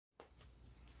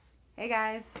Hey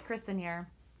guys, Kristen here.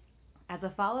 As a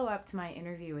follow up to my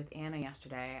interview with Anna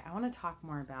yesterday, I want to talk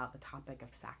more about the topic of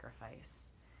sacrifice.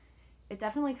 It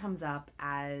definitely comes up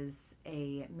as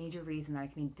a major reason that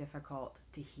it can be difficult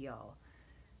to heal.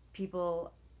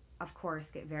 People, of course,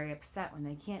 get very upset when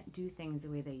they can't do things the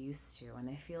way they used to, and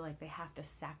they feel like they have to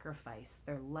sacrifice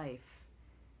their life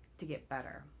to get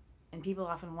better. And people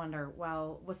often wonder,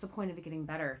 well, what's the point of it getting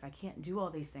better if I can't do all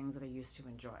these things that I used to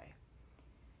enjoy?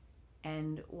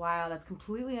 And while that's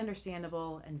completely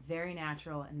understandable and very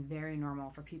natural and very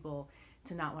normal for people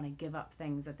to not want to give up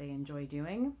things that they enjoy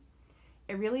doing,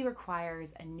 it really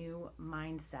requires a new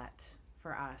mindset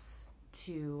for us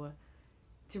to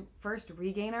first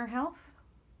regain our health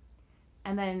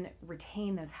and then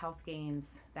retain those health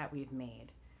gains that we've made.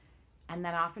 And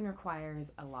that often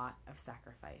requires a lot of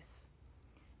sacrifice.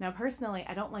 Now, personally,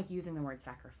 I don't like using the word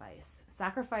sacrifice.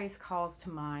 Sacrifice calls to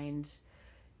mind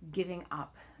giving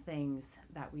up things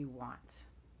that we want.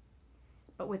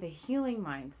 But with a healing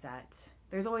mindset,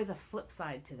 there's always a flip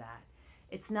side to that.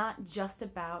 It's not just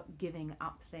about giving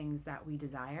up things that we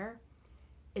desire.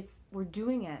 We're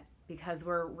doing it because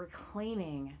we're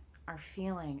reclaiming our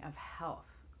feeling of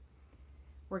health.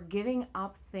 We're giving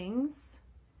up things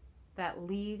that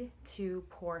lead to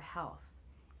poor health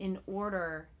in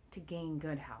order to gain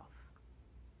good health.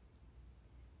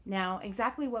 Now,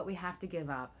 exactly what we have to give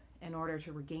up in order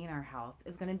to regain our health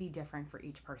is going to be different for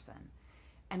each person.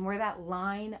 And where that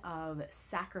line of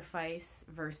sacrifice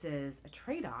versus a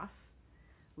trade off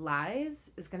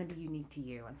lies is going to be unique to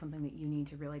you and something that you need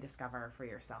to really discover for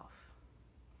yourself.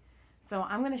 So,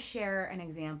 I'm going to share an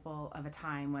example of a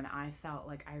time when I felt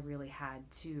like I really had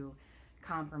to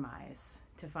compromise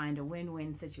to find a win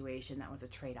win situation that was a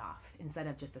trade off instead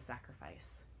of just a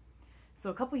sacrifice.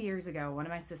 So, a couple years ago, one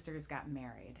of my sisters got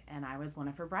married, and I was one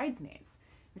of her bridesmaids,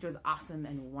 which was awesome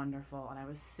and wonderful, and I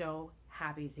was so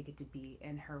happy to get to be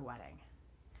in her wedding.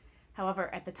 However,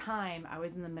 at the time, I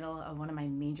was in the middle of one of my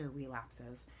major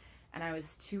relapses, and I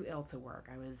was too ill to work.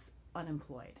 I was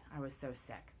unemployed. I was so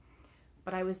sick.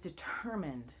 But I was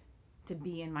determined to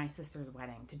be in my sister's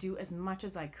wedding, to do as much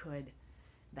as I could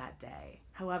that day.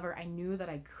 However, I knew that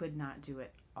I could not do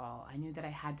it all. I knew that I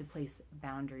had to place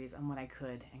boundaries on what I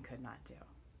could and could not do.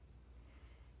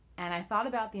 And I thought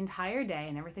about the entire day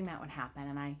and everything that would happen,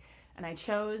 and I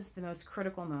chose the most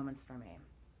critical moments for me.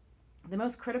 The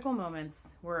most critical moments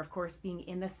were, of course, being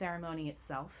in the ceremony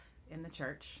itself in the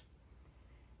church,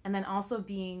 and then also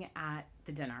being at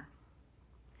the dinner.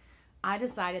 I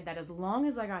decided that as long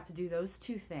as I got to do those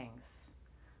two things,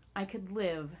 I could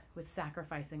live with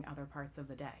sacrificing other parts of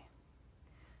the day.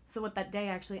 So what that day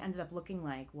actually ended up looking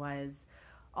like was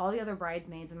all the other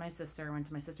bridesmaids and my sister went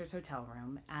to my sister's hotel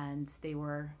room, and they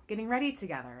were getting ready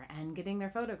together and getting their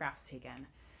photographs taken.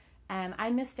 And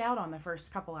I missed out on the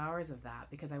first couple hours of that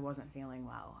because I wasn't feeling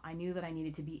well. I knew that I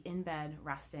needed to be in bed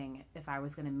resting if I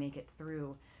was going to make it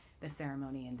through the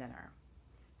ceremony and dinner.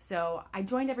 So I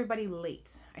joined everybody late.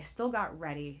 I still got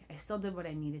ready. I still did what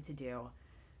I needed to do.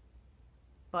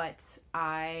 But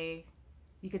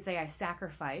you could say I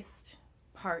sacrificed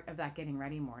part of that getting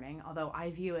ready morning, although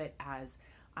I view it as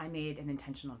I made an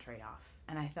intentional trade off,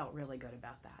 and I felt really good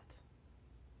about that.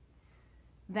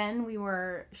 Then we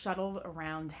were shuttled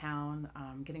around town,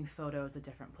 getting photos at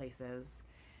different places,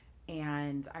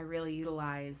 and I really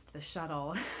utilized the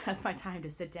shuttle as my time to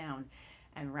sit down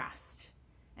and rest,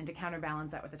 and to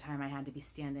counterbalance that with the time I had to be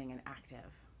standing and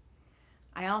active.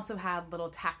 I also had little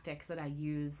tactics that I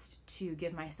used to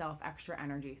give myself extra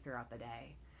energy throughout the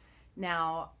day.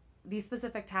 Now, these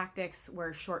specific tactics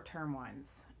were short-term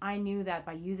ones. I knew that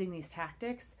by using these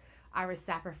tactics, I was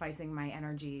sacrificing my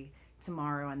energy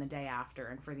tomorrow and the day after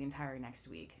and for the entire next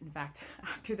week. In fact,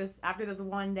 after this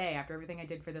one day, after everything I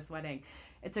did for this wedding,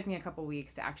 it took me a couple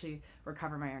weeks to actually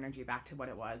recover my energy back to what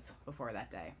it was before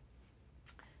that day.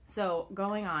 So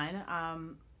going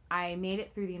on, I made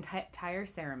it through the entire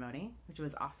ceremony, which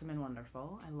was awesome and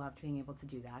wonderful. I loved being able to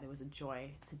do that. It was a joy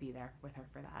to be there with her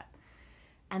for that.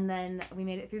 And then we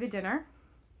made it through the dinner,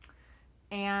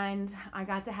 and I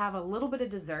got to have a little bit of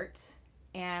dessert,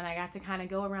 and I got to kind of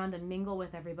go around and mingle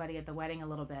with everybody at the wedding a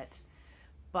little bit.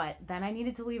 But then I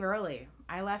needed to leave early.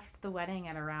 I left the wedding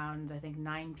at around, I think,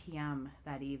 9 p.m.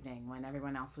 that evening when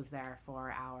everyone else was there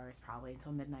for hours, probably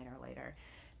until midnight or later,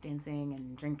 dancing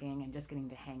and drinking and just getting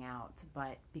to hang out.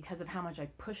 But because of how much I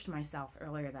pushed myself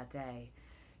earlier that day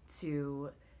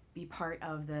to be part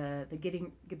of the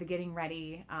getting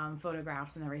ready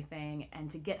photographs and everything, and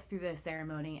to get through the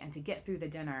ceremony and to get through the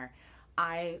dinner,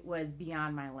 I was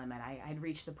beyond my limit. I'd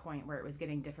reached the point where it was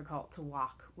getting difficult to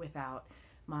walk without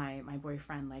my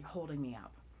boyfriend like holding me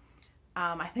up.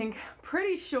 I think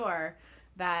pretty sure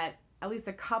that at least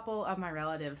a couple of my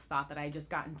relatives thought that I had just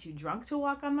gotten too drunk to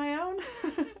walk on my own,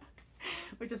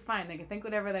 which is fine. They can think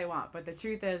whatever they want. But the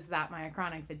truth is that my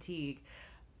chronic fatigue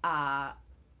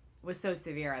was so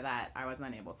severe that I was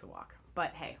unable to walk.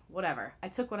 But hey, whatever. I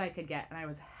took what I could get, and I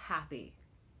was happy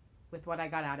with what I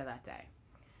got out of that day.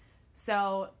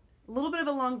 So a little bit of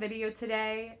a long video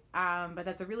today, but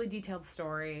that's a really detailed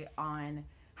story on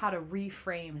how to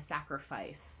reframe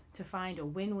sacrifice to find a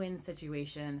win-win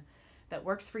situation that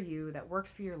works for you, that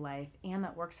works for your life, and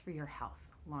that works for your health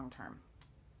long term.